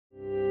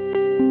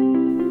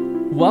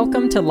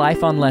Welcome to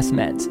Life on Less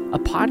Meds, a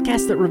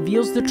podcast that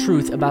reveals the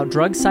truth about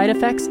drug side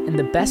effects and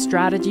the best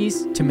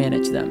strategies to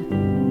manage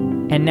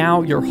them. And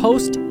now, your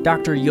host,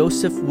 Dr.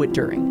 Joseph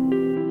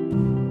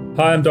Witt-During.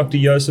 Hi, I'm Dr.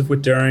 Joseph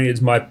Witt-During. It's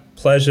my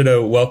pleasure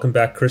to welcome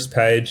back Chris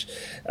Paige.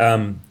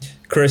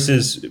 Chris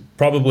is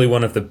probably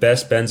one of the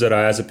best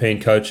benzodiazepine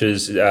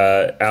coaches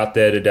out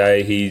there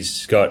today.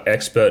 He's got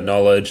expert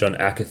knowledge on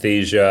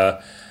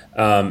akathisia,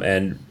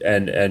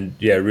 and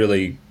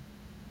really,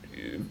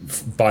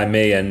 by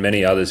me and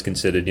many others,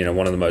 considered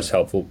one of the most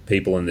helpful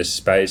people in this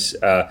space.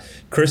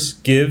 Chris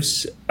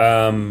gives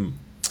I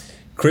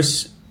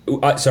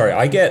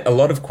get a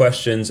lot of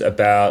questions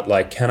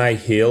about can I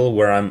heal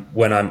when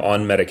I'm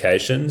on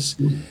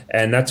medications,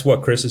 and that's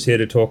what Chris is here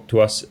to talk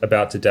to us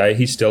about today.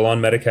 He's still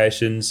on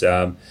medications,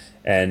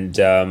 and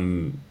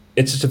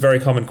it's just a very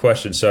common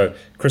question. So,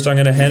 Chris, I'm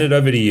going to hand it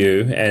over to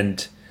you,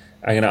 and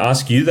I'm going to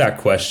ask you that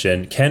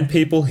question: can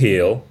people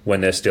heal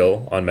when they're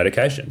still on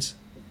medications?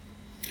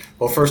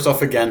 Well, first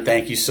off, again,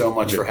 thank you so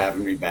much for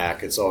having me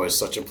back. It's always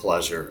such a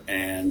pleasure.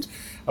 And,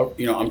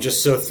 I'm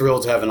just so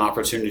thrilled to have an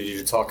opportunity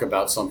to talk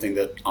about something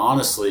that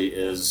honestly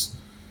is,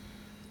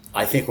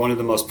 I think, one of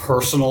the most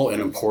personal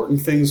and important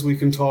things we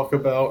can talk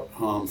about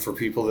for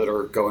people that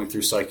are going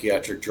through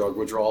psychiatric drug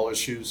withdrawal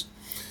issues.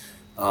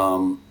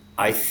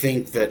 I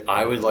think that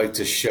I would like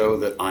to show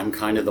that I'm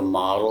kind of the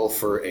model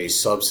for a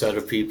subset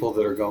of people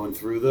that are going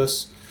through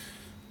this.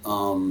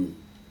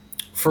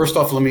 First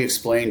off, let me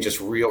explain just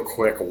real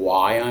quick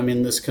why I'm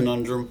in this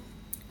conundrum.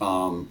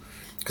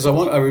 Because I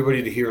want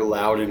everybody to hear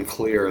loud and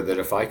clear that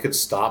if I could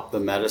stop the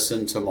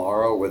medicine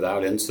tomorrow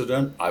without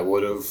incident, I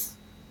would have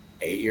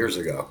 8 years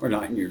ago or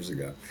 9 years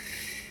ago.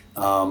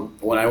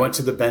 When I went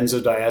to the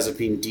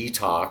benzodiazepine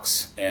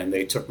detox and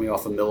they took me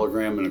off 1.25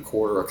 milligrams of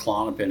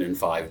Klonopin in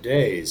 5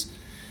 days,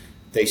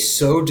 they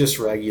so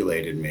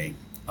dysregulated me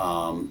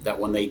that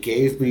when they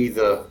gave me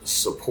the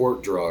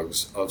support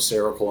drugs of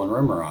Seroquel and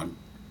Remeron,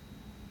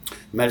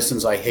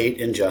 medicines I hate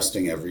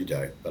ingesting every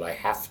day, but I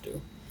have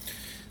to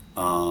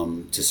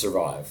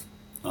survive.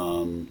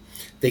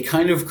 They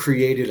kind of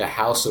created a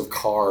house of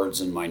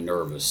cards in my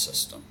nervous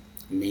system,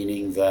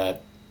 meaning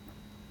that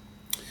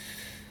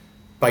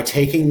by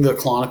taking the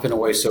Klonopin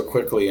away so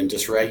quickly and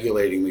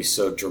dysregulating me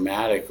so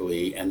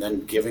dramatically, and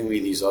then giving me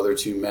these other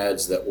two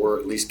meds that were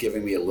at least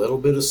giving me a little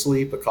bit of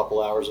sleep, a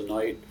couple hours a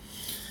night,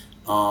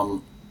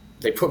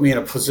 they put me in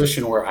a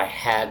position where I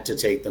had to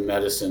take the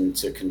medicine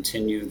to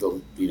continue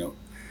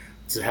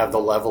to have the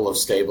level of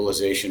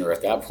stabilization, or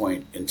at that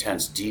point,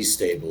 intense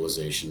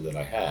destabilization that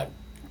I had.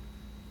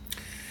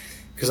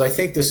 Because I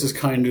think this is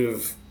kind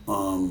of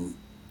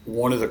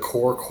one of the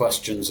core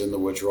questions in the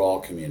withdrawal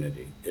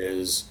community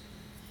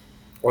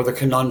or the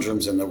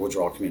conundrums in the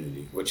withdrawal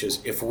community, which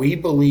is if we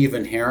believe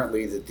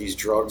inherently that these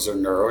drugs are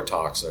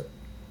neurotoxic,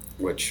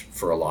 which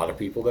for a lot of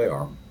people they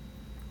are,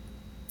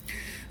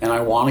 and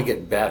I want to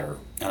get better,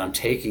 and I'm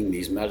taking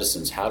these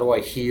medicines, how do I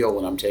heal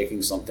when I'm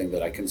taking something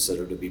that I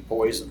consider to be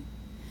poison?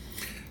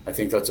 I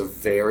think that's a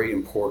very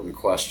important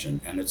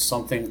question, and it's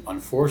something,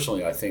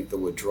 unfortunately, I think the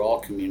withdrawal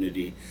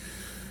community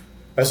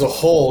as a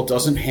whole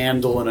doesn't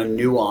handle in a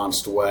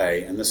nuanced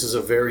way, and this is a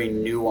very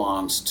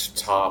nuanced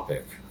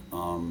topic.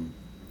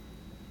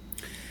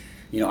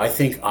 I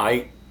think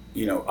I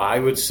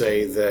would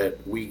say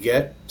that we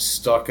get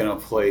stuck in a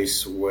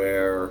place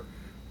where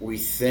we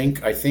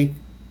think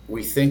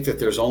that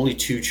there's only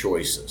two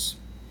choices.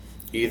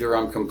 Either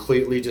I'm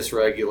completely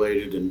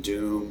dysregulated and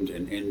doomed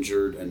and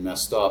injured and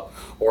messed up,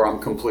 or I'm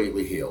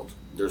completely healed.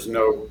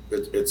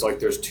 It's like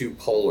there's two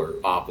polar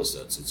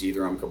opposites. It's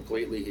either I'm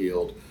completely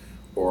healed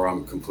or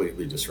I'm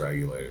completely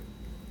dysregulated.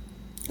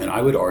 And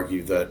I would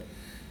argue that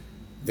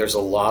there's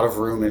a lot of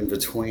room in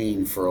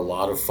between for a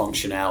lot of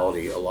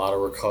functionality, a lot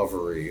of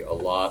recovery, a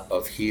lot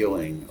of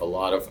healing,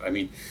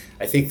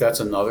 I think that's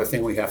another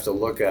thing we have to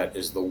look at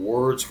is the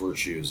words we're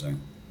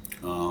choosing.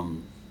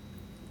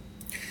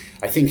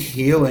 I think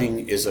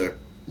healing is a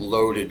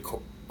loaded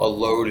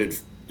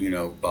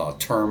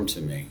term to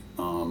me.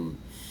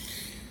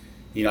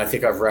 I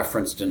think I've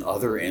referenced in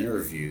other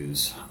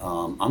interviews,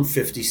 I'm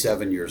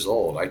 57 years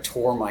old. I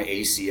tore my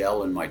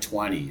ACL in my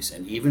 20s,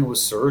 and even with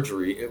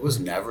surgery, it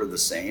was never the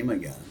same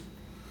again.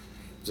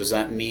 Does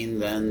that mean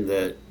then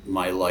that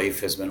my life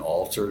has been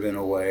altered in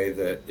a way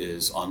that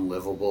is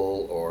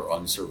unlivable or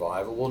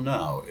unsurvivable?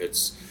 No,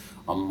 it's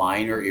a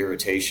minor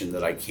irritation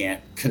that I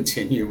can't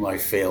continue my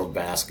failed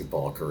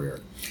basketball career.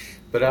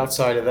 But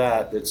outside of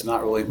that, it's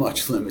not really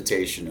much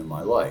limitation in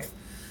my life.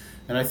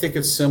 And I think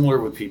it's similar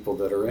with people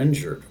that are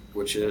injured,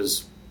 which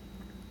is,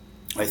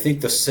 I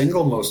think the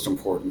single most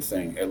important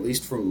thing, at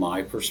least from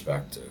my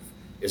perspective,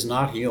 is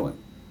not healing.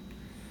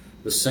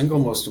 The single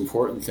most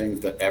important thing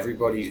that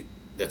everybody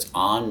that's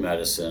on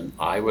medicine,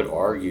 I would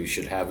argue,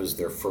 should have as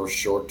their first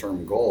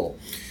short-term goal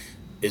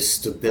is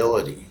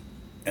stability.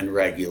 And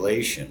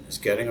regulation is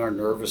getting our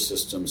nervous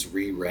systems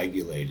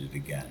re-regulated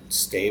again,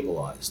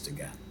 stabilized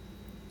again.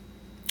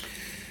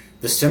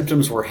 The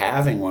symptoms we're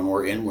having when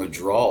we're in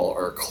withdrawal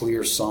are a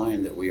clear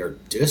sign that we are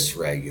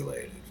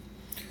dysregulated.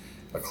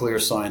 a clear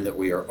sign that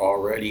we are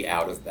already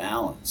out of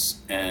balance.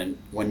 And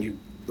when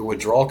the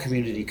withdrawal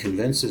community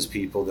convinces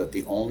people that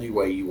the only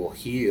way you will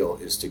heal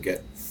is to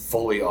get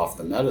fully off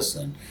the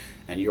medicine,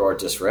 and you are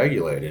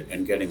dysregulated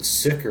and getting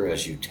sicker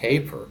as you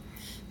taper,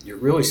 you're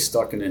really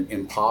stuck in an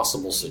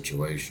impossible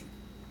situation.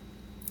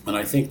 And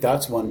I think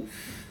that's when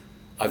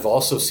I've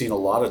also seen a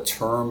lot of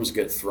terms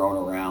get thrown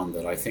around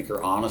that I think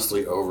are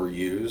honestly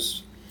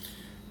overused,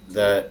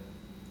 that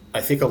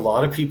I think a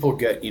lot of people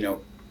get,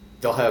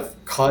 they'll have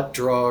cut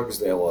drugs,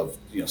 they'll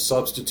have,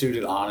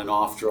 substituted on and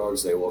off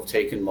drugs, they will have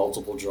taken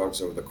multiple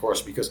drugs over the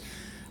course, because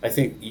I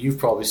think you've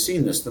probably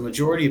seen this. The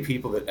majority of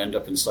people that end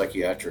up in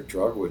psychiatric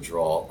drug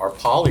withdrawal are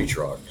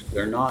polydrugged.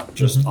 They're not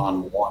just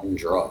on one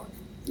drug,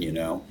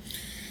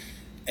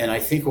 And I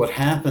think what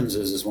happens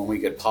is when we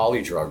get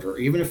polydrugged, or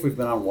even if we've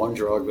been on one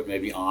drug but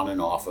maybe on and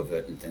off of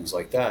it and things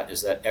like that,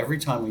 is that every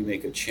time we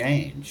make a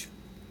change,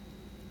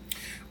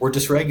 we're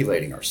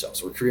dysregulating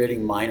ourselves. We're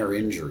creating minor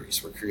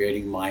injuries. We're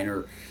creating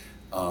minor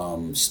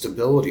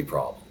stability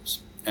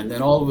problems. And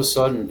then all of a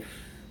sudden,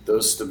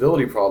 those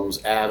stability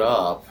problems add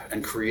up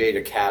and create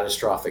a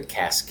catastrophic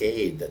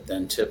cascade that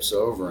then tips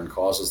over and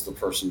causes the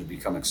person to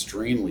become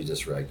extremely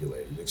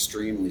dysregulated,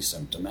 extremely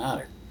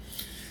symptomatic.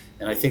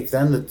 And I think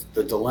then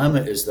the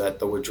dilemma is that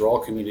the withdrawal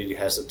community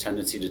has a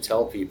tendency to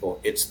tell people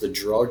it's the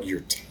drug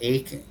you're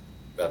taking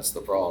that's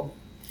the problem.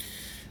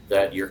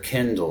 That you're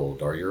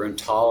kindled, or your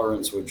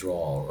intolerance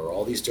withdrawal, or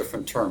all these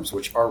different terms,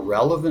 which are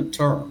relevant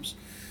terms,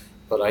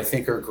 but I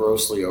think are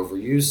grossly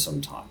overused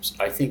sometimes.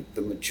 I think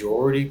the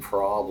majority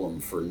problem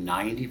for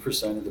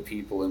 90% of the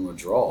people in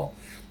withdrawal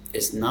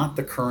is not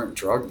the current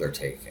drug they're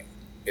taking.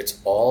 It's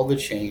all the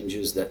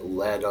changes that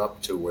led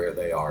up to where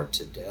they are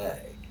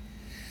today.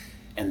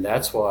 And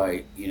that's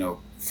why,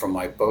 from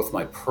both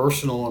my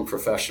personal and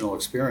professional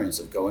experience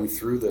of going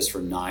through this for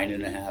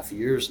 9.5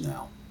 years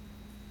now,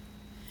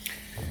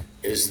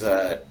 is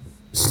that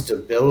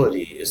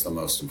stability is the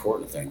most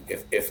important thing.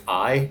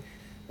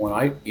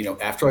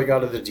 After I got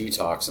out of the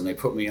detox and they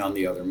put me on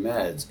the other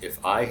meds,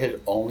 if I had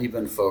only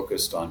been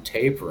focused on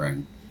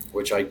tapering,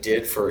 which I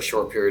did for a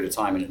short period of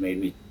time, and it made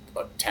me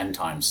 10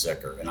 times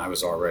sicker, and I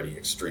was already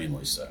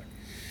extremely sick,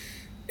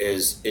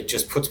 it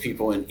just puts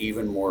people in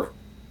even more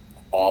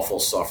awful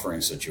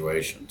suffering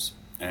situations.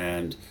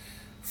 And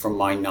from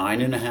my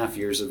 9.5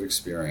 years of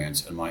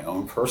experience and my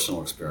own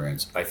personal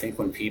experience, I think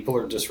when people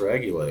are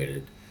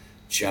dysregulated,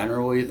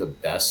 generally the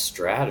best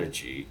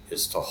strategy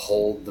is to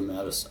hold the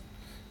medicine,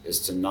 is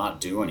to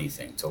not do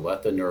anything, to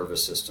let the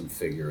nervous system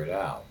figure it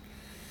out.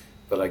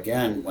 But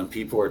again, when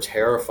people are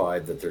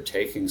terrified that they're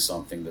taking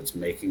something that's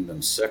making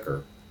them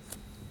sicker,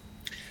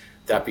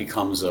 that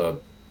becomes a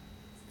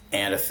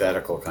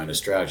antithetical kind of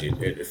strategy.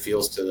 It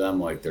feels to them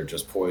like they're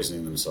just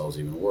poisoning themselves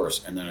even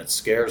worse, and then it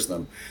scares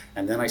them.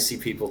 And then I see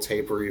people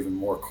taper even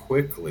more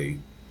quickly,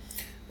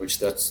 which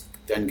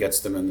then gets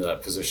them into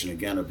that position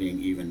again of being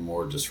even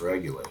more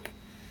dysregulated.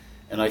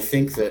 And I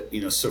think that,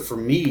 so for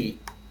me,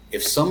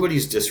 if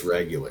somebody's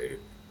dysregulated,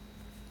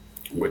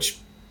 which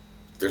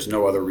there's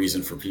no other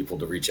reason for people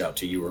to reach out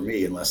to you or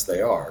me unless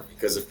they are,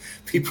 because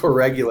if people are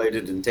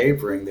regulated and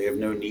tapering, they have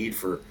no need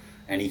for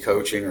any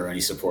coaching or any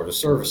supportive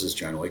services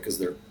generally, because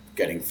they're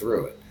getting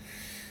through it.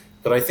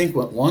 But I think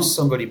once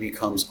somebody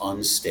becomes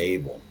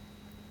unstable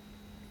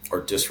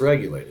or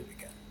dysregulated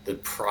again, the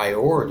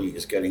priority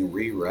is getting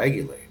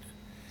re-regulated.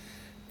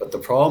 But the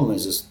problem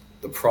is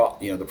the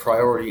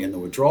priority in the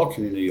withdrawal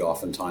community,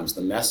 oftentimes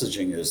the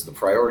messaging is the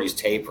priority is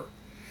taper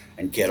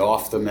and get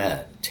off the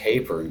med,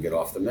 taper and get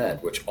off the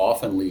med, which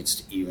often leads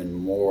to even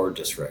more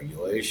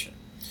dysregulation.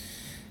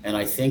 And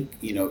I think,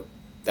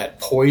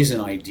 that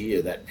poison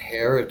idea, that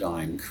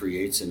paradigm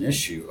creates an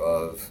issue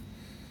of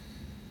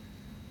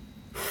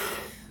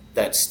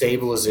that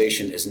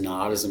stabilization is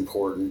not as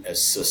important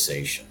as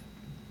cessation.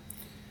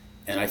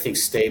 And I think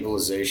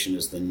stabilization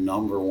is the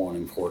number one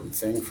important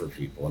thing for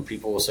people. And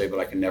people will say, but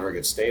I can never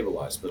get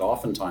stabilized. But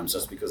oftentimes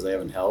that's because they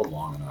haven't held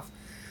long enough.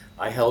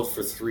 I held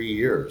for 3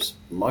 years,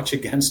 much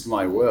against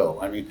my will.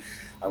 I mean,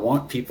 I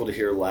want people to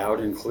hear loud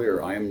and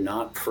clear, I am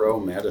not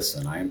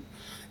pro-medicine.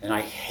 And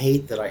I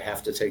hate that I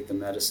have to take the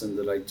medicine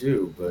that I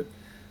do, but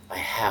I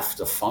have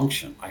to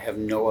function. I have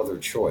no other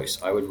choice.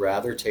 I would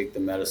rather take the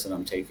medicine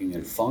I'm taking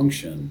and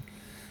function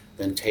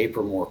than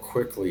taper more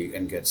quickly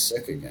and get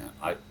sick again.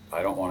 I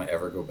don't want to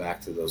ever go back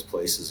to those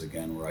places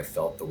again where I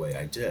felt the way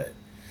I did.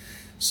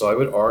 So I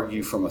would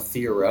argue from a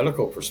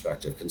theoretical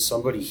perspective, can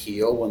somebody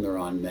heal when they're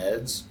on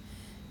meds?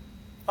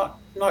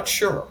 Not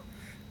sure.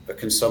 But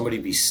can somebody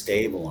be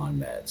stable on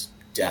meds?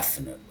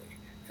 Definitely.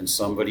 Can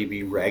somebody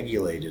be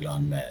regulated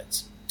on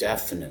meds?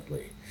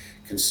 Definitely.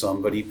 Can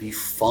somebody be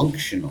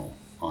functional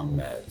on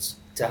meds?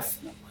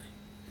 Definitely.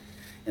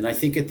 And I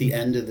think at the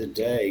end of the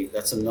day,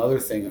 that's another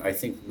thing. I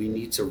think we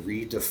need to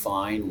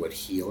redefine what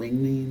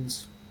healing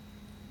means.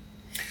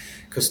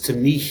 Because to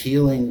me,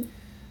 healing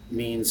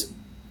means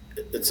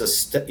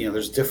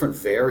there's different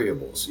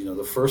variables.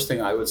 The first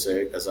thing I would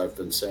say, as I've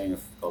been saying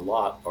a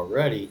lot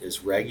already,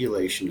 is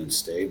regulation and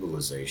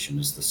stabilization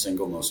is the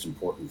single most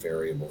important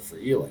variable for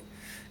healing.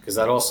 because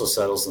that also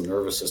settles the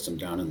nervous system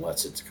down and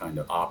lets it to kind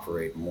of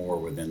operate more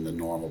within the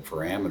normal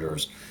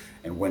parameters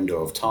and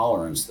window of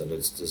tolerance that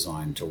it's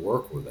designed to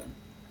work within.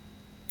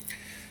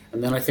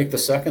 And then I think the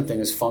second thing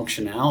is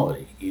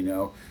functionality.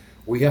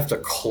 We have to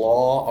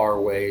claw our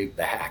way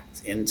back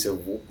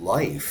into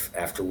life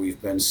after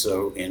we've been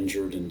so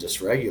injured and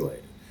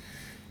dysregulated.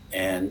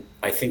 And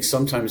I think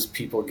sometimes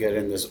people get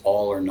in this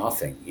all or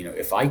nothing.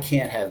 If I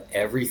can't have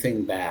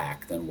everything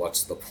back, then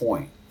what's the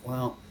point?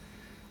 Well,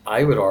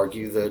 I would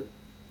argue that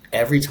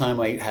every time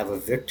I have a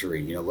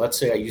victory, let's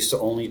say I used to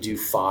only do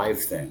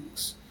 5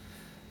 things,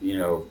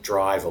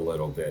 drive a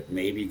little bit,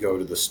 maybe go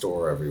to the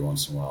store every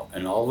once in a while.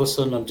 And all of a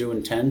sudden I'm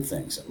doing 10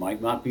 things. It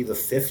might not be the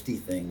 50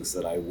 things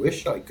that I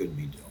wish I could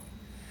be doing.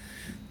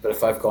 But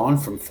if I've gone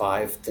from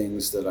 5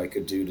 things that I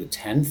could do to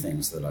 10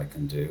 things that I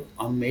can do,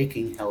 I'm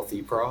making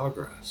healthy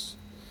progress.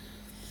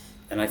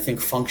 And I think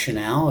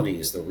functionality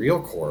is the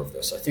real core of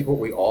this. I think what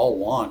we all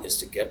want is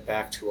to get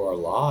back to our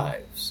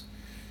lives,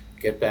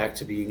 get back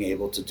to being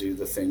able to do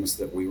the things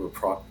that we were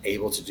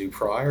able to do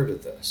prior to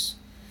this.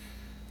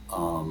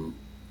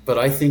 But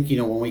I think,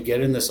 when we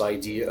get in this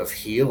idea of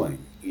healing,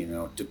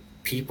 do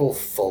people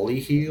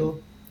fully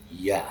heal?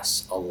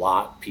 Yes, a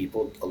lot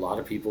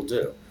of people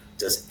do.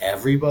 Does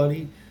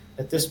everybody?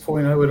 At this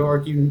point, I would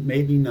argue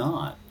maybe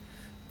not.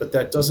 But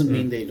that doesn't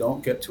mean they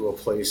don't get to a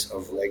place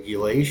of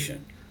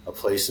regulation, a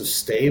place of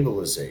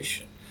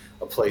stabilization,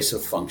 a place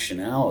of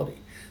functionality.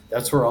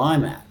 That's where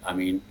I'm at. I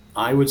mean,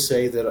 I would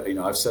say that,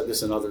 I've said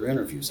this in other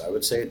interviews, I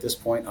would say at this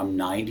point, I'm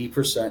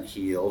 90%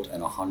 healed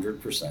and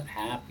 100%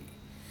 happy.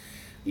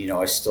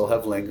 I still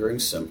have lingering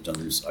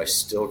symptoms. I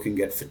still can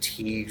get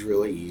fatigued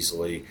really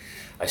easily.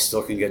 I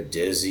still can get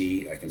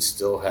dizzy. I can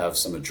still have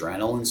some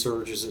adrenaline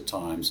surges at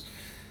times.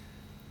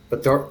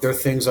 But there are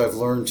things I've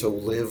learned to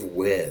live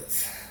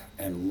with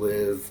and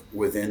live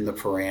within the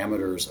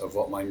parameters of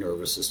what my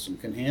nervous system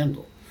can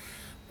handle.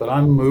 But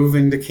I'm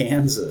moving to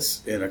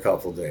Kansas in a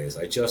couple days.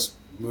 I just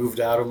moved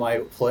out of my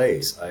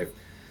place. I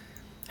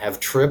have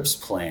trips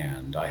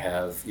planned.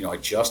 I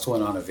just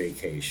went on a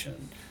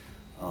vacation.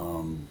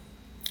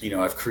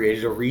 I've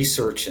created a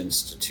research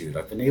institute.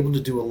 I've been able to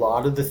do a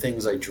lot of the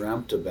things I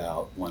dreamt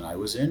about when I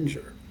was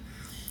injured.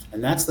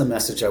 And that's the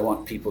message I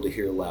want people to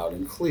hear loud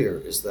and clear,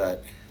 is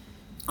that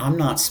I'm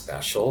not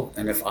special.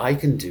 And if I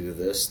can do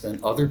this, then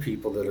other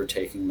people that are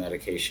taking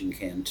medication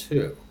can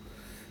too.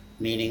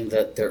 Meaning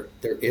that there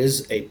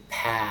is a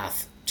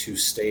path to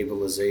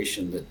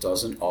stabilization that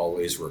doesn't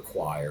always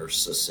require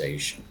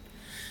cessation.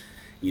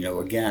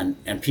 Again,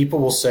 and people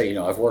will say,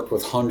 I've worked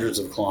with hundreds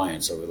of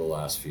clients over the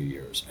last few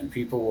years, and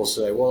people will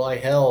say, well, I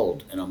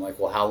held. And I'm like,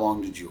 well, how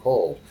long did you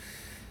hold?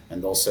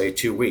 And they'll say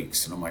 2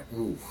 weeks. And I'm like,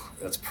 ooh,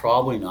 that's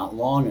probably not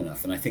long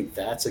enough. And I think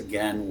that's,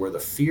 again, where the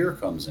fear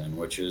comes in,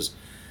 which is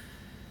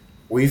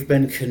we've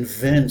been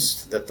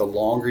convinced that the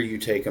longer you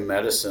take a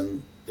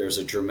medicine, there's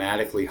a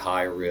dramatically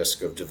high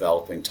risk of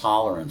developing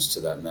tolerance to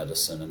that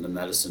medicine and the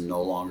medicine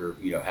no longer,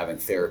 having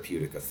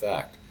therapeutic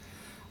effect.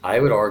 I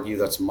would argue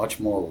that's much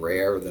more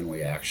rare than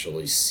we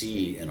actually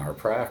see in our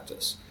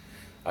practice.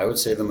 I would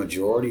say the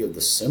majority of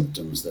the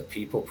symptoms that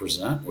people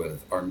present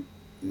with are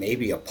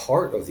maybe a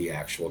part of the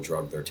actual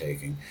drug they're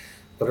taking,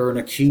 but are an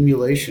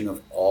accumulation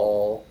of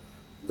all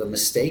the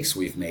mistakes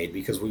we've made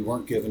because we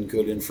weren't given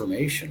good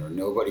information, or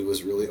nobody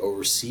was really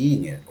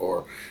overseeing it,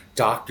 or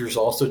doctors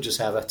also just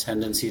have a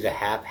tendency to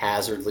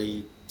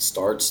haphazardly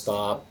start,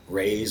 stop,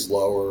 raise,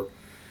 lower,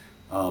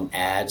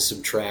 add,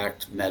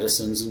 subtract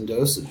medicines and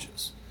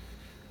dosages.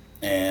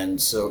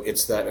 And so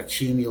it's that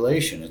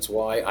accumulation. It's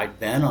why I've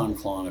been on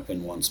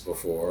Klonopin once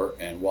before,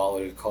 and while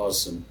it had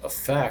caused some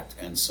effect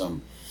and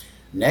some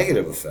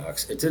negative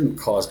effects, it didn't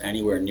cause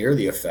anywhere near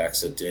the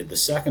effects it did the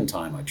second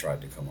time I tried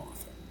to come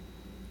off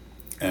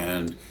it.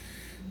 And,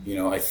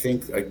 I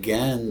think,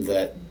 again,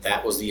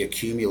 that was the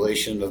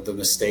accumulation of the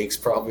mistakes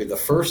probably the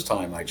first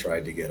time I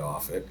tried to get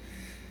off it,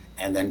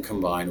 and then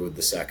combined with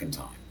the second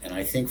time. And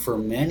I think for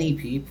many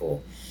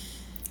people,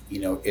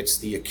 it's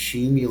the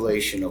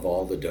accumulation of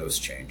all the dose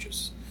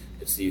changes.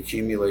 It's the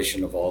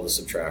accumulation of all the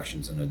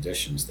subtractions and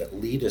additions that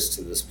lead us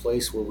to this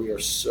place where we are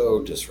so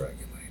dysregulated.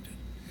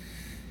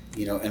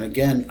 And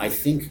again, I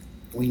think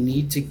we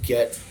need to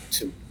get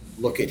to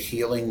look at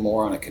healing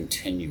more on a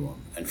continuum,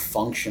 and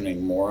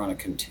functioning more on a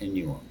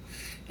continuum,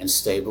 and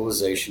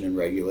stabilization and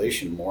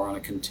regulation more on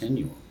a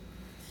continuum.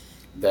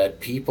 That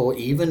people,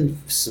 even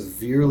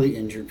severely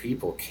injured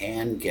people,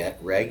 can get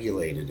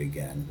regulated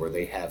again, where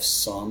they have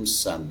some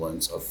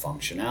semblance of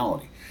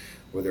functionality,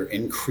 where they're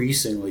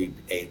increasingly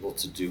able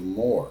to do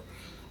more.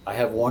 I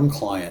have one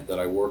client that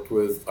I've worked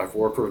with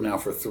now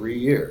for 3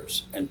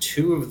 years, and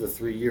 2 of the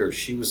 3 years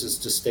she was as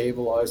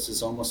destabilized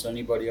as almost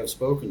anybody I've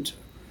spoken to.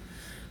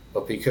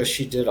 But because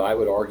she did, I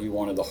would argue,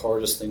 one of the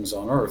hardest things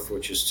on earth,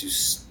 which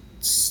is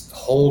to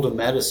hold a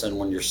medicine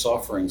when you're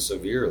suffering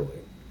severely,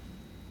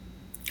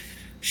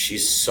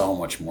 she's so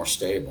much more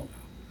stable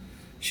now.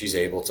 She's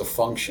able to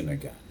function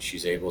again.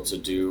 She's able to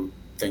do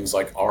things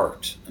like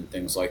art and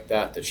things like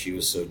that she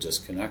was so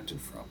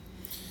disconnected from.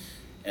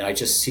 And I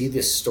just see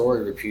this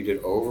story repeated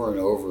over and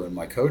over in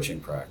my coaching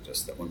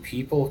practice, that when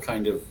people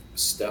kind of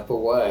step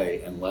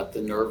away and let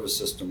the nervous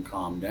system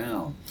calm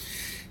down,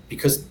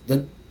 because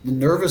the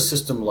nervous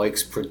system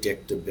likes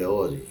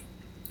predictability,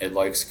 it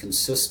likes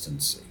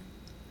consistency.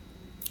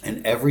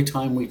 And every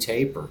time we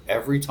taper,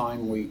 every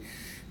time we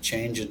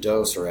change a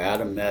dose or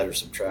add a med or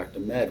subtract a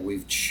med,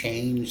 we've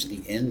changed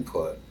the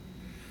input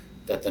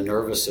that the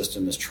nervous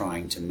system is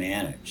trying to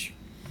manage.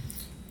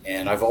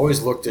 And I've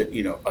always looked at,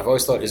 I've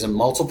always thought, is a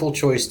multiple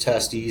choice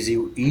test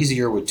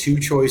easier with 2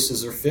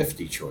 choices or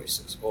 50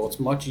 choices? Well,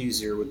 it's much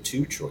easier with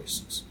 2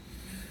 choices.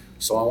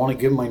 So I want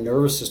to give my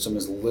nervous system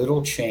as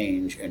little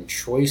change and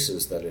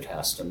choices that it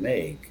has to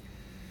make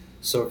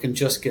so it can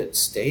just get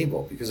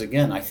stable. Because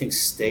again, I think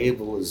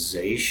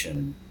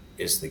stabilization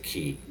is the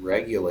key.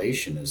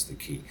 Regulation is the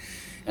key.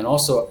 And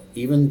also,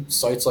 even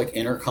sites like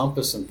Inner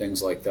Compass and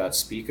things like that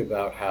speak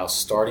about how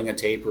starting a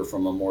taper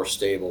from a more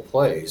stable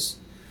place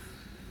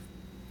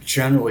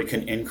generally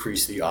can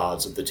increase the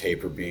odds of the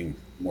taper being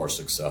more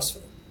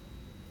successful.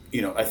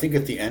 I think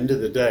at the end of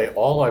the day,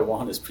 all I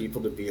want is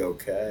people to be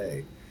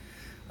okay.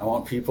 I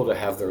want people to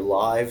have their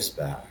lives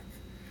back.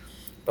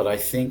 But I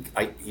think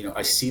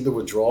I see the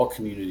withdrawal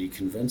community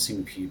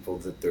convincing people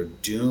that they're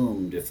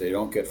doomed if they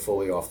don't get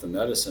fully off the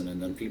medicine,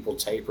 and then people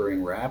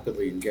tapering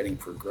rapidly and getting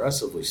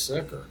progressively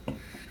sicker.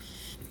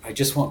 I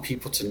just want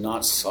people to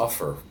not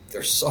suffer.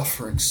 They're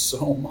suffering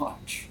so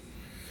much.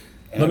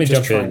 And Let me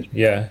jump in.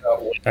 Yeah.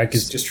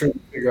 Just trying to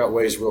figure out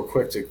ways real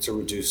quick to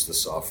reduce the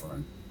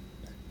suffering.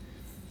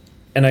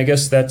 And I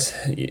guess that's,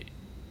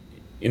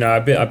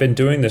 I've been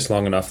doing this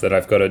long enough that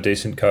I've got a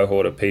decent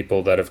cohort of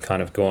people that have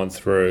kind of gone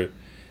through,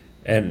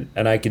 and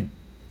I could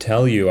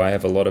tell you I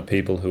have a lot of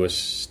people who are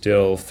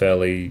still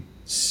fairly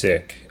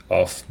sick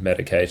off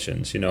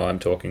medications. I'm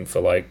talking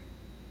for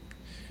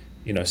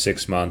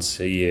 6 months,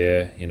 a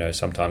year,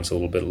 sometimes a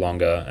little bit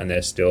longer, and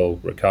they're still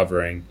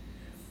recovering.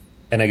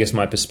 And I guess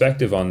my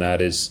perspective on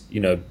that is,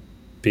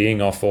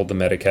 being off all the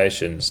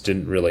medications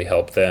didn't really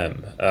help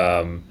them.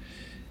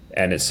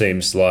 And it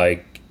seems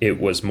like it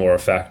was more a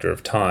factor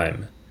of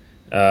time.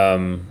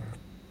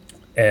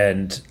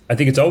 And I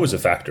think it's always a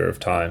factor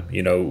of time,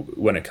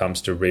 when it comes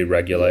to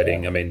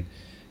re-regulating. Yeah. I mean,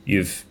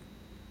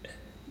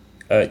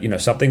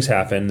 something's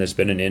happened. There's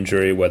been an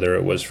injury, whether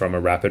it was from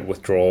a rapid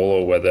withdrawal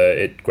or whether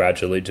it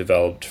gradually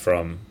developed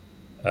from,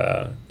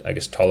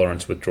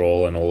 tolerance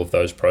withdrawal and all of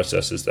those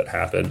processes that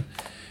happen.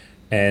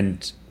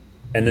 And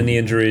then the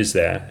injury is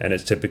there, and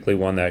it's typically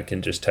one that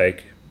can just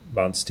take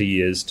months to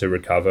years to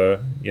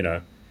recover,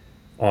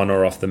 on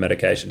or off the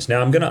medications.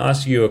 Now, I'm going to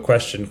ask you a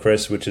question,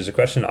 Chris, which is a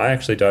question I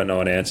actually don't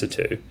know an answer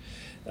to,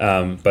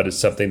 but it's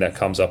something that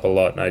comes up a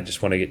lot, and I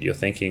just want to get your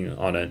thinking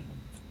on it.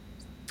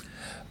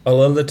 A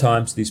lot of the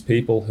times, these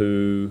people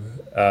who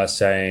are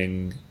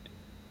saying,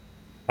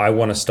 I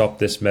want to stop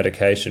this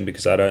medication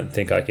because I don't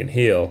think I can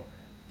heal,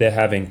 they're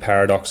having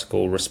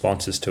paradoxical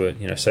responses to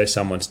it. Say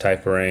someone's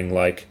tapering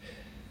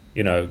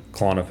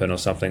Klonopin or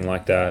something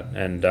like that,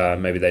 and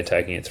maybe they're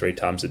taking it 3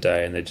 times a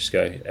day, and they just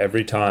go,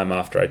 every time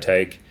after I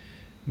take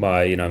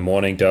my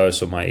morning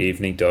dose or my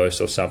evening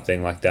dose or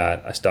something like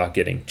that, I start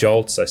getting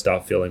jolts, I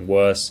start feeling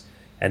worse,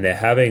 and they're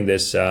having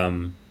this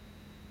very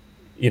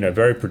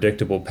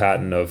predictable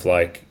pattern of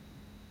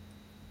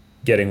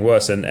getting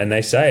worse, and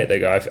they say it, they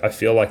go, I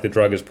feel like the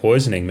drug is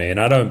poisoning me, and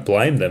I don't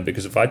blame them,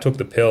 because if I took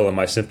the pill and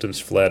my symptoms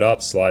flared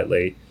up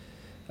slightly,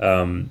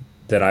 then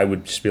I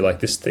would just be like,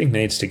 this thing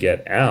needs to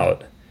get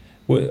out.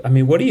 I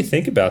mean, what do you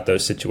think about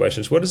those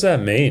situations? What does that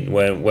mean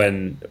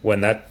when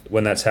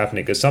that's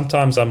happening? Because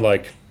sometimes I'm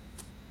like,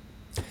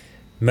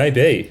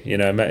 maybe,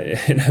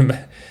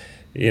 that.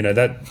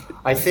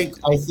 I think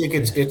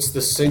it's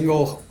the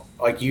single,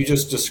 like you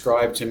just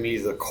described to me,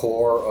 the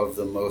core of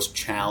the most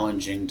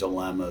challenging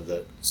dilemma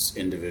that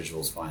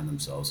individuals find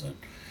themselves in.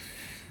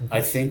 I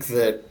think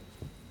that,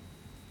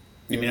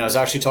 I was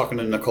actually talking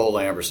to Nicole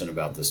Lamberson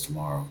about this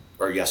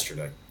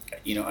yesterday.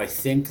 I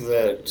think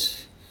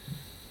that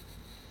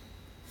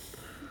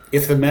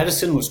if the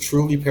medicine was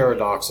truly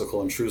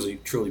paradoxical and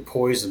truly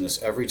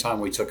poisonous, every time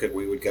we took it,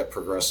 we would get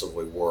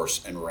progressively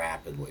worse and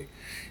rapidly.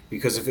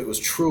 Because if it was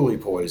truly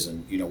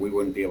poison, we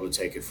wouldn't be able to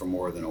take it for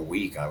more than a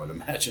week, I would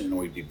imagine, and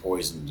we'd be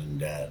poisoned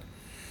and dead.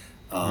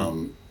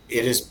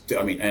 It is,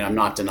 and I'm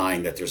not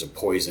denying that there's a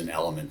poison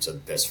element to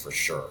this for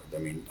sure.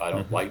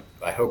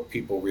 I hope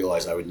people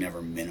realize I would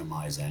never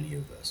minimize any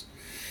of this.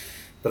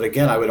 But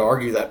again, I would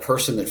argue that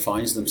person that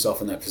finds themselves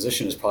in that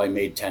position has probably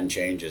made 10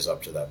 changes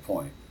up to that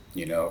point.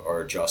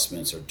 Or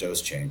adjustments or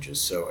dose changes.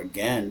 So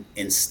again,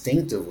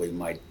 instinctively,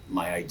 my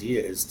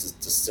idea is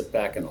to sit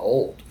back and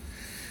hold.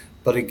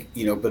 But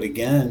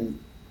again,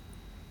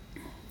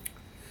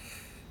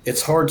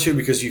 it's hard too,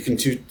 because you can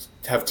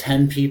have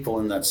 10 people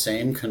in that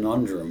same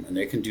conundrum, and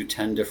they can do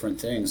 10 different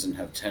things and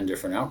have 10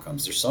 different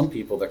outcomes. There's some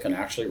people that can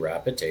actually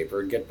rapid taper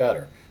and get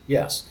better.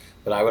 Yes,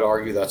 but I would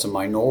argue that's a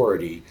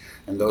minority,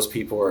 and those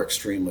people are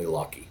extremely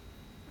lucky.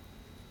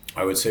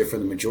 I would say for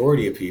the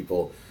majority of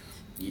people,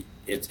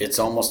 it's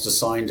almost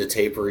assigned to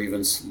taper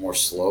even more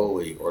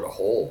slowly or to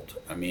hold.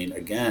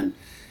 Again,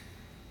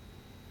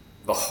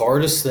 the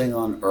hardest thing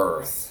on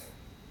earth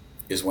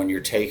is when you're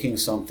taking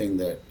something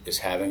that is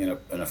having an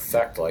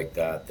effect like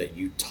that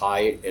you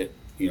tie it,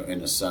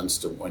 in a sense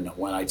to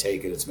when I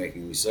take it, it's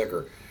making me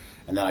sicker,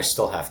 and then I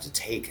still have to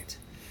take it.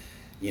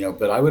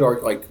 But I would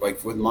argue,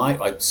 like with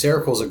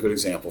Seroquel is a good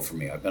example for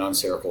me. I've been on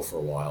Seroquel for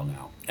a while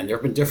now, and there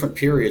have been different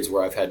periods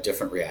where I've had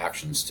different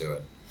reactions to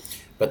it,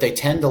 but they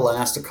tend to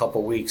last a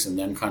couple weeks and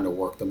then kind of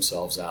work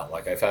themselves out.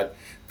 Like I've had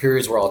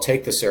periods where I'll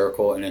take the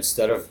Seroquel, and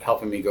instead of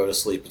helping me go to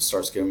sleep, it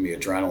starts giving me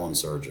adrenaline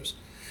surges.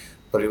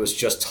 But it was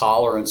just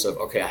tolerance of,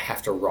 okay, I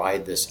have to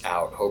ride this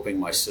out, hoping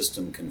my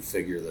system can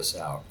figure this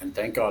out. And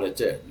thank God it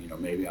did.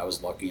 Maybe I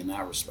was lucky in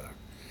that respect.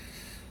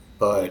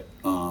 But,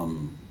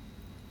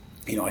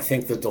 I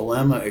think the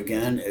dilemma,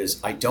 again, is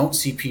I don't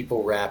see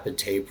people rapid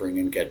tapering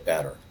and get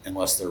better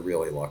unless they're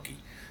really lucky.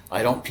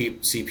 I don't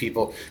see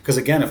people, because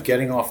again, if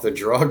getting off the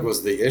drug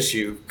was the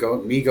issue,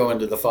 going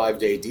to the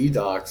 5-day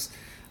detox,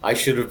 I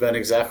should have been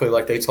exactly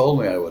like they told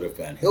me I would have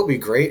been. He'll be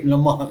great in a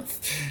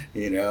month,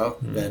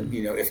 Then,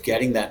 if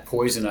getting that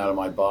poison out of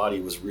my body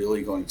was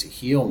really going to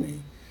heal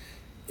me,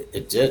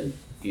 it didn't.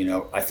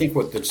 I think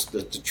what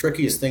the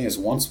trickiest thing is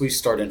once we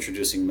start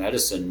introducing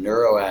medicine,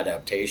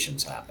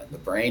 neuroadaptations happen. The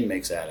brain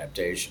makes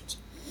adaptations.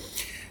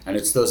 And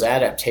it's those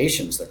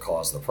adaptations that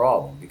cause the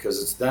problem,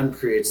 because it then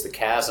creates the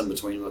chasm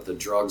between what the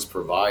drug's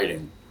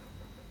providing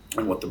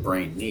and what the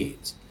brain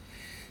needs.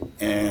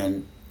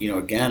 And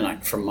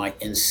again, from my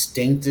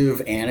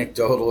instinctive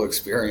anecdotal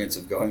experience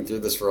of going through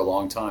this for a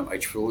long time, I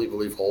truly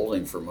believe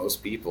holding for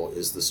most people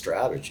is the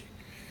strategy.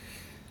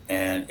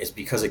 And it's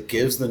because it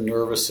gives the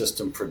nervous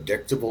system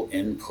predictable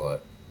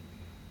input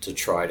to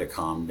try to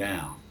calm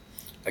down.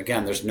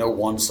 Again, there's no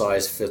one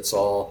size fits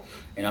all,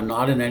 and I'm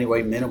not in any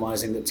way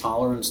minimizing that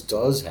tolerance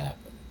does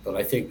happen. But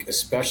I think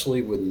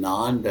especially with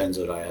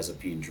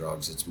non-benzodiazepine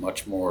drugs, it's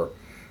much more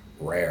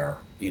rare,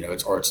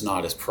 it's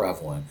not as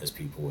prevalent as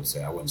people would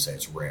say. I wouldn't say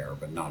it's rare,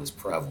 but not as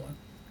prevalent.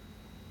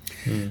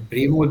 But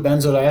even with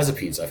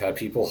benzodiazepines, I've had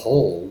people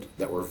hold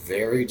that were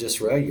very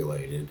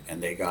dysregulated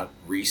and they got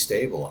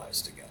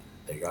restabilized again.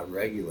 They got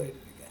regulated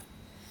again.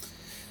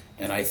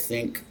 And I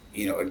think,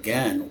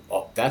 again,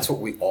 that's what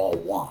we all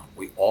want.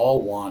 We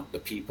all want the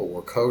people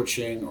we're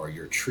coaching or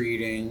you're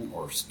treating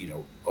or,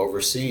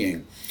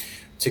 overseeing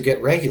to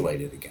get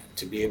regulated again,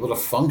 to be able to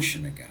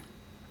function again.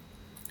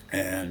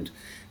 And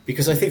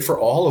because I think for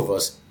all of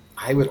us,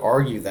 I would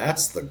argue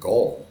that's the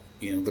goal.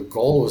 The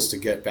goal is to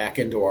get back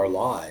into our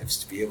lives,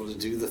 to be able to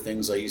do the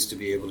things I used to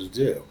be able to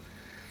do.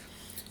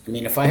 I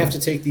mean, if I have to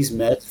take these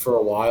meds for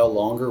a while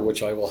longer,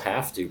 which I will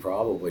have to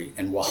probably,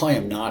 and while I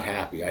am not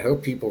happy, I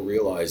hope people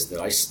realize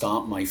that I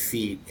stomp my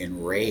feet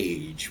in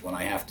rage when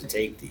I have to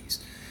take these.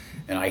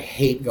 And I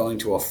hate going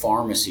to a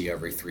pharmacy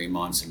every 3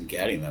 months and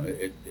getting them.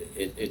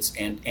 It's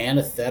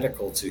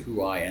antithetical to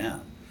who I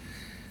am.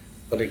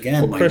 But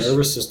again, my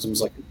nervous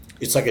system's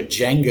it's like a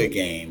Jenga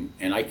game,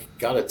 and I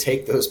got to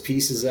take those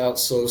pieces out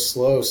so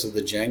slow so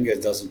the Jenga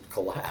doesn't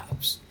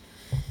collapse.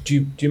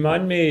 Do you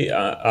mind me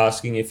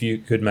asking if you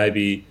could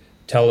maybe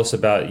tell us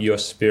about your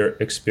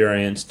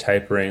experience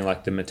tapering,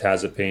 like the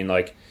mirtazapine,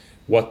 like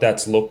what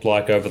that's looked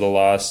like over the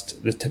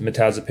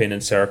mirtazapine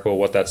and Seroquel,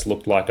 what that's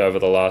looked like over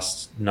the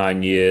last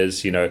 9 years,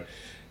 Sure.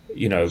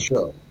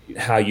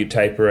 How you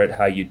taper it,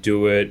 how you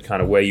do it,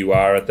 kind of where you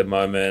are at the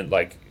moment,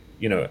 like,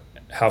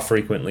 how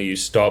frequently you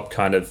stop,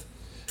 kind of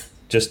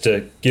just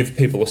to give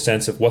people a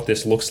sense of what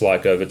this looks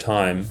like over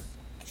time.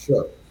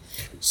 Sure.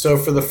 So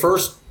for the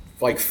first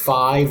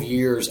 5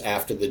 years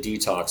after the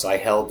detox, I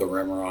held the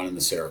Remeron and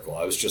the Seroquel.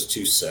 I was just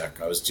too sick.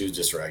 I was too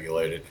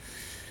dysregulated.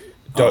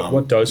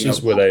 What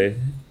doses were they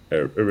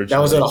originally? That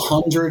was at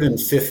 100 of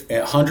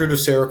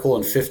Seroquel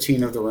and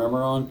 15 of the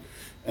Remeron.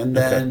 And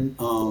then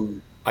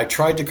I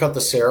tried to cut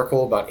the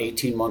Seroquel about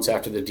 18 months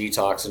after the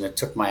detox, and it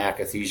took my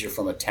akathisia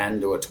from a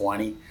 10 to a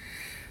 20.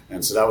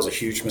 And so that was a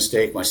huge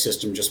mistake. My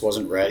system just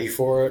wasn't ready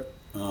for it.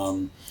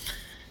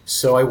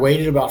 So I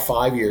waited about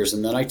 5 years,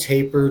 and then I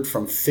tapered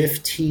from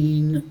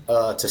 15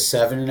 to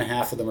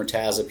 7.5 of the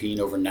mirtazapine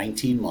over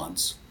 19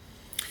 months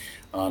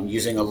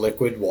using a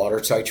liquid water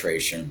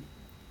titration.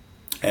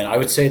 And I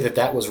would say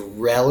that was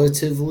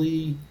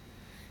relatively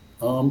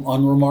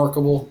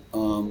unremarkable.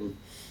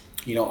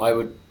 I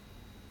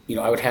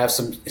would have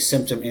some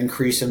symptom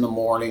increase in the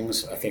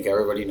mornings. I think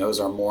everybody knows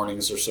our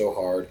mornings are so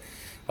hard.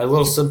 I had a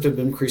little symptom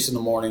increase in the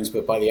mornings,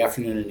 but by the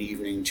afternoon and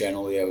evening,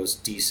 generally I was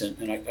decent.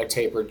 And I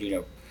tapered,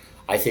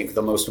 I think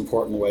the most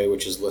important way,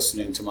 which is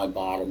listening to my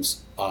body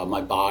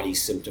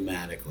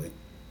symptomatically.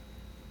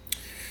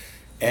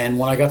 And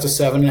when I got to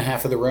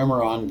 7.5 of the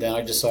Remeron, then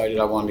I decided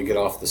I wanted to get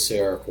off the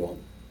Seroquel.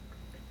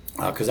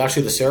 Because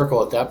actually the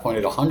Seroquel at that point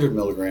at 100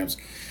 milligrams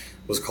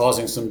was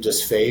causing some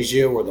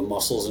dysphagia where the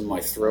muscles in my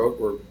throat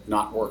were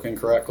not working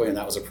correctly, and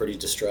that was a pretty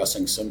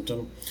distressing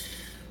symptom.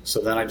 So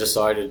then I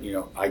decided,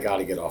 I got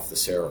to get off the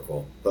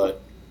Seroquel.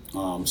 But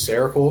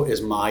Seroquel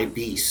is my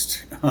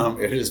beast.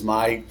 It is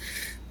my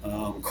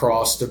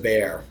cross to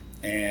bear.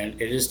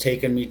 And it has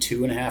taken me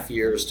 2.5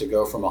 years to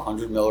go from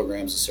 100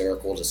 milligrams of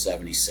Seroquel to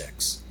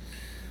 76.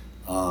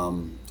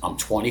 I'm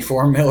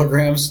 24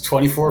 milligrams,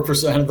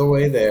 24% of the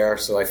way there,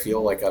 so I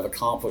feel like I've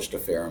accomplished a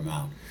fair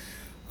amount.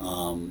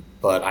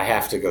 But I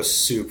have to go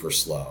super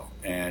slow.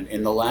 And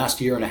in the last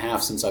year and a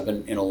half since I've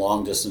been in a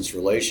long distance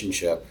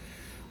relationship,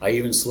 I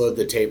even slowed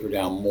the taper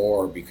down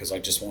more because I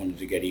just wanted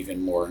to get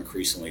even more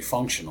increasingly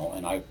functional.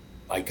 And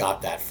I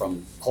got that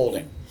from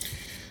holding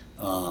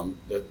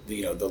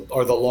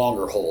the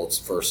longer holds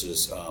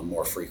versus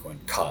more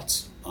frequent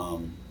cuts.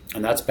 And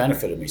that's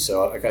benefited me.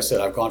 So like I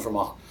said, I've gone from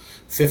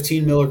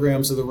 15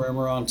 milligrams of the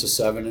Remeron to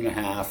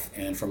 7.5,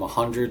 and from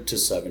 100 to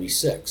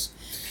 76.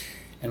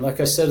 And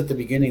like I said at the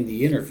beginning of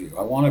the interview,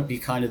 I want to be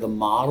kind of the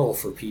model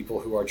for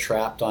people who are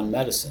trapped on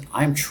medicine.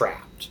 I'm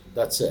trapped.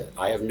 That's it.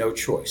 I have no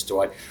choice.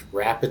 Do I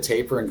wrap a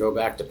taper and go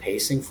back to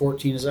pacing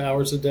 14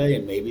 hours a day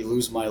and maybe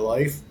lose my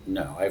life?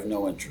 No, I have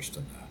no interest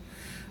in that.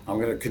 I'm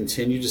going to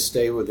continue to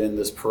stay within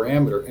this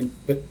parameter.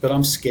 But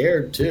I'm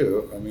scared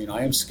too. I mean,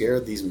 I am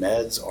scared these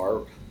meds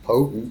are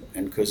potent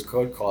and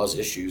could cause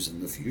issues in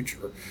the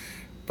future.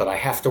 But I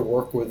have to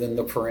work within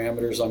the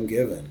parameters I'm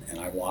given, and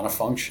I want to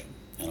function,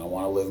 and I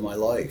want to live my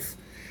life.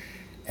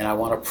 And I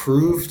want to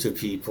prove to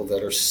people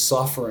that are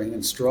suffering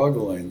and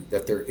struggling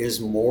that there is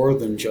more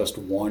than just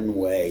one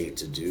way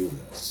to do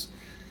this.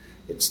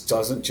 It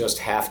doesn't just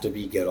have to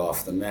be get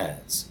off the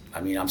meds.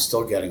 I mean, I'm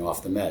still getting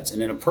off the meds.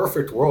 And in a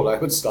perfect world, I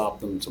would stop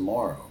them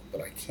tomorrow,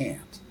 but I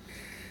can't.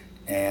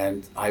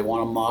 And I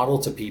want to model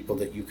to people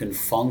that you can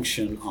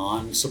function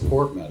on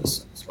support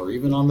medicines or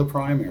even on the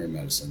primary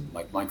medicine.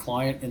 Like my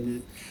client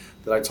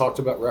that I talked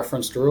about,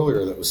 referenced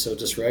earlier, that was so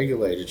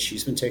dysregulated,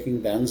 she's been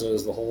taking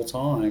benzos the whole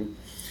time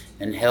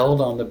and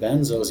held on the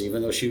benzos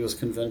even though she was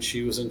convinced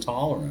she was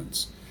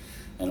intolerant.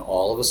 And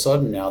all of a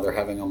sudden now they're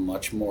having a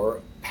much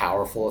more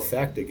powerful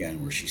effect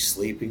again, where she's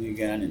sleeping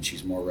again and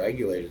she's more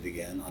regulated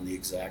again on the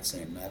exact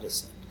same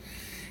medicine.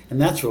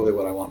 And that's really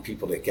what I want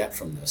people to get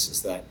from this,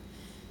 is that,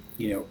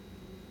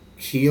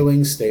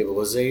 healing,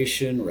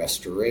 stabilization,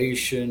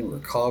 restoration,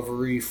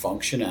 recovery,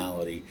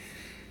 functionality,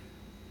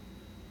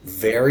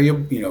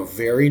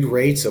 varied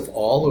rates of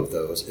all of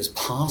those is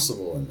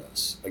possible in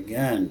this.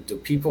 Again, do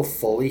people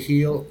fully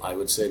heal? I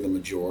would say the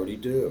majority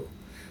do.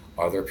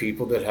 Are there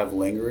people that have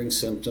lingering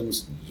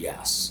symptoms?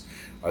 Yes.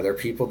 Are there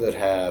people that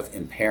have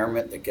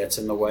impairment that gets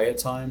in the way at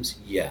times?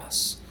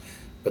 Yes.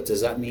 But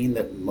does that mean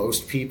that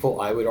most people,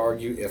 I would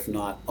argue, if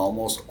not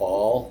almost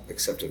all,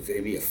 except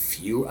maybe a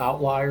few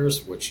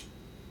outliers, which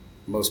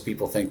most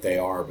people think they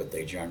are, but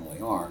they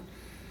generally aren't,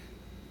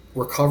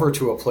 recover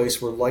to a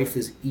place where life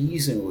is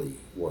easily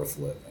worth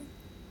living?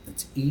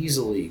 It's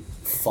easily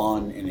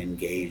fun and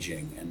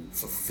engaging and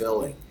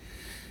fulfilling.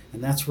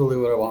 And that's really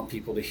what I want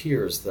people to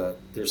hear, is that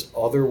there's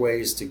other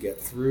ways to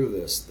get through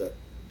this that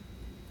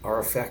are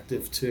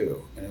effective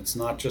too. And it's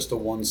not just a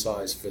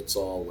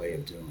one-size-fits-all way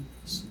of doing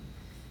this.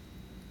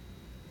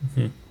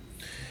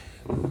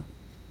 Mm-hmm.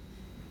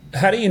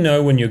 How do you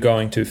know when you're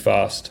going too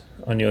fast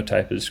on your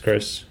tapers,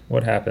 Chris?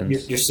 What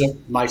happens?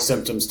 My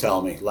symptoms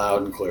tell me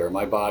loud and clear.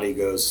 My body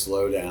goes,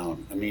 slow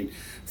down. I mean,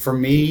 for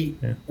me,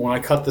 when I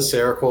cut the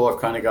Seroquel,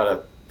 I've kind of got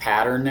a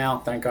pattern now.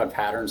 Thank God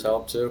patterns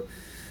help too.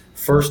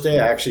 First day,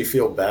 I actually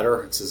feel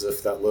better. It's as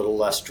if that little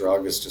less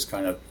drug is just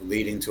kind of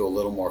leading to a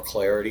little more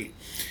clarity.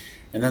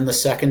 And then the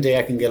second day,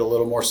 I can get a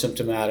little more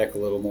symptomatic, a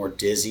little more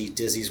dizzy.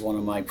 Dizzy is one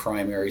of my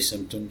primary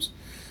symptoms.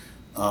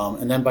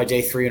 And then by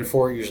day 3 and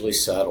 4, it usually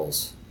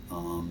settles.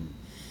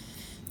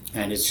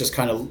 And it's just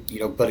kind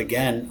of, but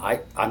again,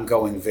 I'm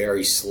going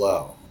very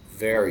slow,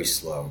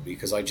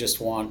 because I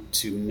just want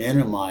to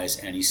minimize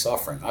any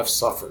suffering. I've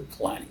suffered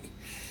plenty.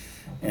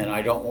 And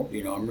I don't,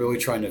 I'm really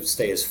trying to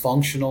stay as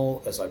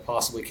functional as I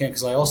possibly can,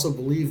 because I also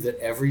believe that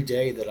every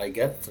day that I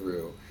get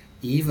through,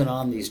 even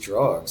on these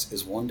drugs,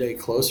 is one day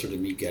closer to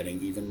me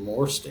getting even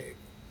more stable.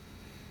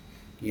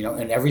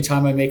 And every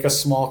time I make a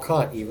small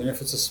cut, even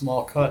if it's a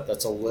small cut,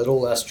 that's a little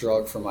less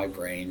drug for my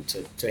brain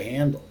to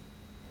handle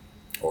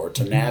or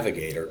to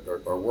navigate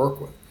or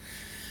work with.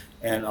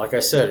 And like I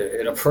said,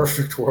 in a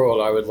perfect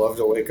world, I would love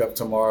to wake up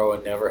tomorrow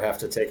and never have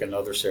to take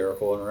another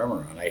Seroquel and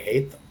Remeron. I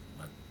hate them.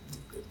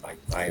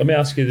 Let me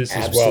ask you this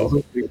as well.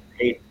 Absolutely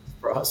hate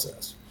the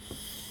process.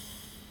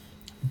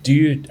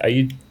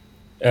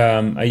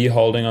 Are you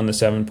holding on the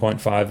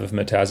 7.5 of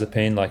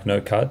mirtazapine, like no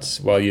cuts,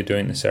 while you're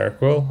doing the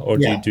Seroquel, or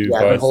do you do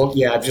both?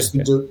 I've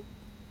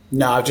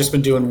just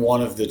been doing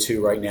one of the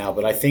two right now.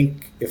 But I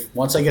think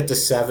once I get to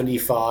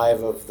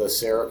 75 of the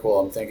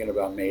Seroquel, I'm thinking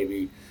about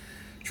maybe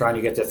trying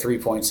to get to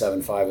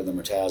 3.75 of the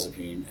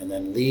mirtazapine, and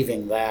then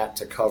leaving that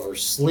to cover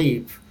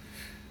sleep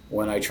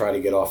when I try to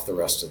get off the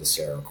rest of the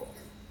Seroquel.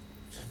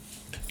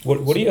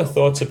 What are your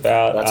thoughts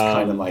about? That's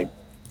kind of my.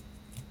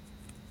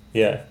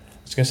 Yeah, I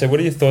was going to say,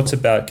 what are your thoughts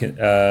about?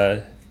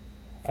 Concurrent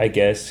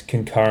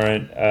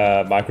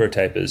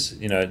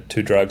microtapers.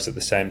 2 drugs at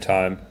the same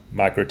time,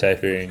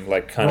 microtapering,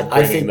 like kind of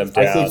bringing them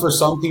down. I think for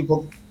some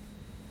people.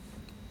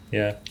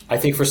 Yeah. I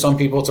think for some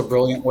people it's a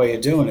brilliant way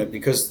of doing it,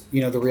 because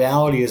the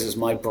reality is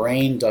my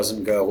brain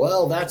doesn't go,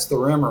 well, that's the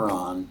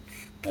Remeron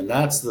and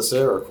that's the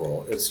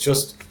Seroquel. It's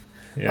just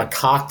a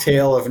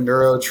cocktail of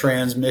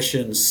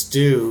neurotransmission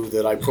stew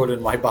that I put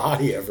in my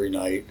body every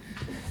night.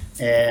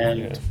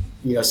 And,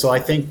 so I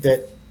think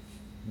that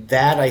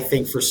I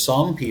think for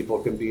some people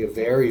can be a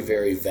very,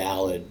 very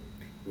valid,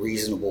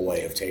 reasonable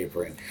way of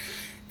tapering.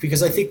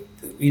 Because I think,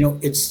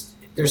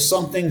 there's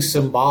something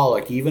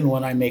symbolic, even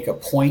when I make a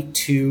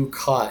 0.2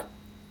 cut,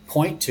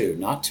 0.2,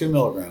 not 2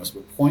 milligrams,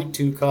 but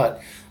 0.2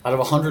 cut out of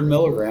a 100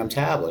 milligram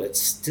tablet. It's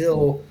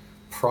still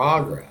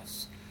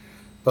progress.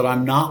 But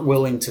I'm not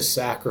willing to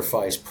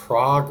sacrifice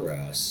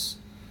progress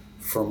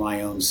for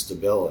my own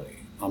stability.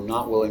 I'm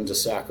not willing to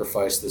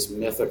sacrifice this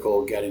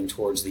mythical getting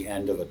towards the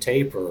end of a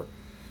taper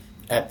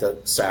at the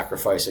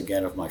sacrifice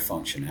again of my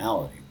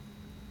functionality.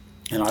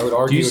 And I would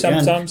argue I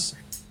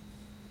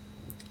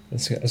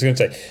was going to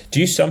say,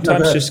 do you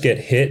sometimes just get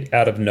hit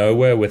out of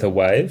nowhere with a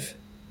wave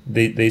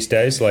these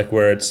days? Like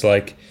where it's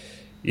like,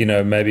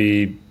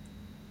 maybe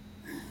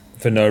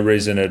for no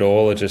reason at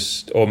all, or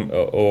just,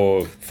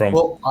 or from,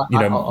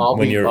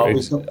 when you're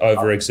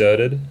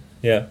overexerted?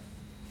 Yeah.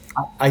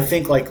 I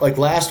think like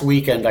last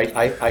weekend,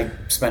 I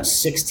spent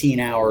 16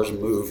 hours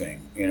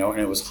moving, and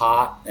it was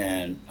hot,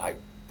 and I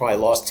probably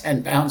lost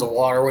 10 pounds of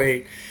water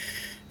weight,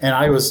 and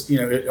I was,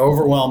 it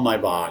overwhelmed my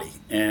body,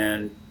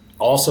 and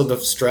also the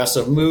stress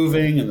of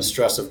moving and the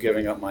stress of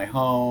giving up my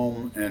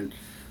home. And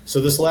so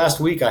this last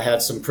week I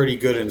had some pretty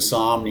good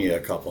insomnia a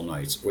couple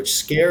nights, which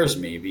scares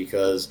me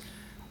because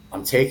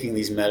I'm taking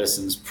these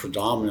medicines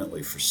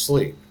predominantly for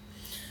sleep.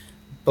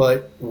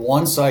 But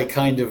once I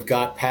kind of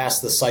got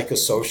past the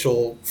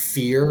psychosocial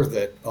fear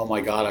that, oh my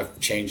God, I've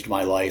changed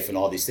my life and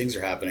all these things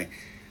are happening,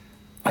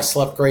 I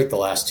slept great the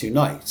last 2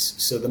 nights.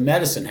 So the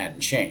medicine hadn't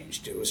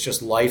changed. It was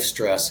just life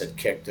stress had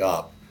kicked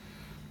up.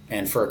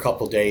 And for a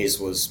couple days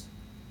was,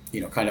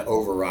 kind of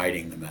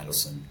overriding the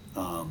medicine.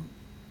 But,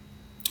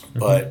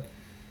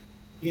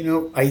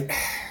 the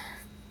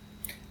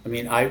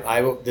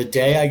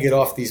day I get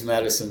off these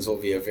medicines will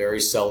be a very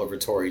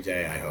celebratory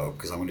day, I hope,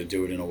 because I'm going to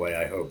do it in a way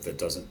I hope that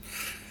doesn't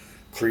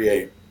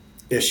create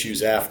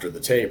issues after the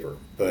taper.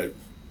 But,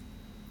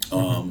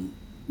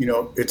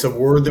 it's a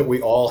word that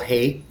we all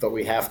hate, but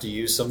we have to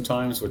use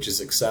sometimes, which is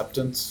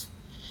acceptance.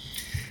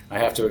 I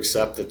have to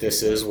accept that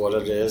this is what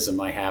it is. Am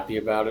I happy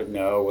about it?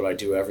 No. Would I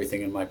do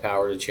everything in my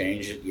power to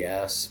change it?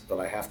 Yes. But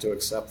I have to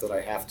accept that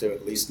I have to,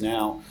 at least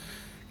now,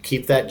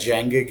 keep that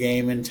Jenga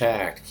game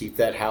intact, keep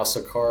that house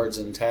of cards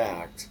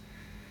intact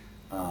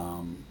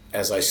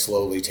as I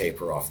slowly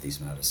taper off these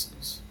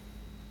medicines.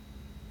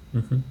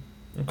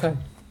 Okay.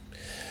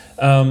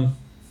 Well,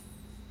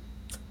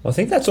 I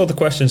think that's all the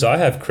questions I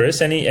have,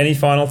 Chris. Any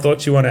final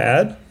thoughts you want to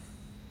add?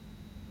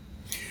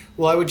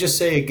 Well, I would just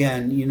say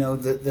again,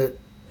 that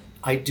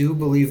I do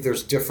believe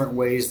there's different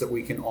ways that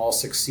we can all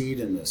succeed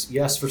in this.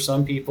 Yes, for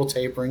some people,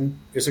 tapering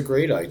is a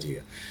great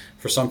idea.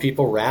 For some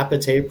people,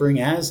 rapid tapering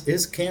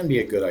can be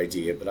a good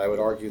idea, but I would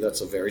argue that's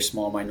a very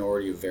small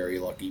minority of very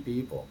lucky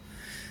people.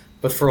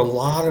 But for a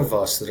lot of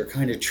us that are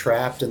kind of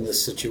trapped in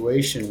this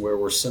situation where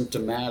we're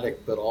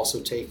symptomatic but also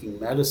taking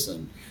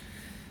medicine,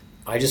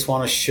 I just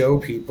want to show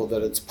people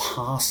that it's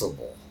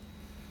possible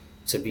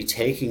to be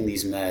taking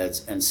these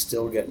meds and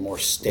still get more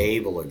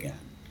stable again.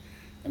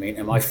 I mean,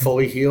 am I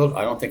fully healed?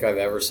 I don't think I've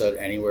ever said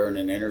anywhere in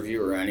an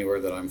interview or anywhere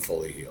that I'm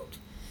fully healed.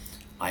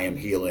 I am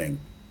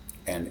healing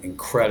and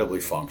incredibly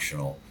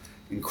functional,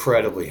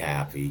 incredibly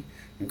happy,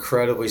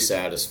 incredibly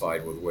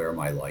satisfied with where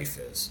my life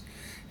is.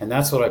 And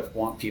that's what I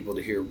want people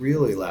to hear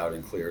really loud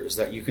and clear, is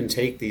that you can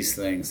take these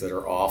things that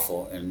are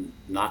awful and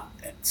not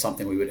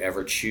something we would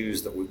ever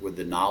choose with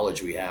the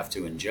knowledge we have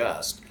to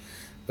ingest,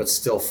 but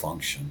still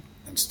function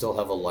and still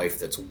have a life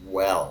that's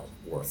well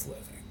worth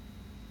living.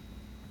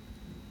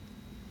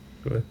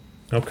 Good.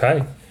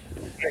 Okay.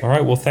 All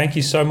right. Well, thank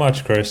you so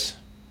much, Chris.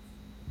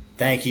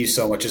 Thank you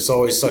so much. It's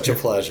always such a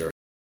pleasure.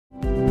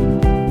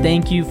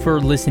 Thank you for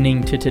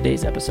listening to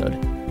today's episode.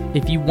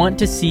 If you want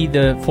to see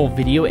the full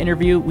video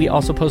interview, we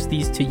also post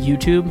these to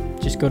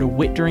YouTube. Just go to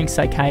Wittering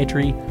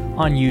Psychiatry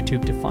on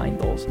YouTube to find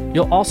those.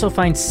 You'll also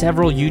find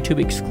several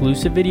YouTube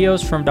exclusive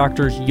videos from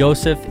Drs.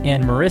 Joseph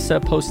and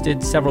Marissa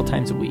posted several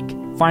times a week.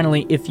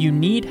 Finally, if you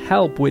need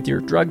help with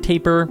your drug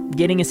taper,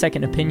 getting a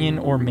second opinion,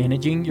 or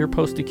managing your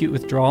post-acute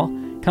withdrawal,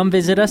 come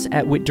visit us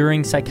at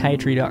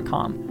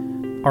witteringpsychiatry.com.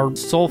 Our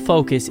sole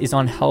focus is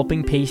on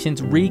helping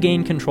patients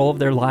regain control of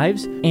their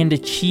lives and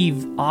achieve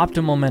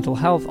optimal mental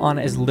health on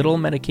as little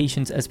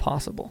medications as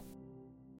possible.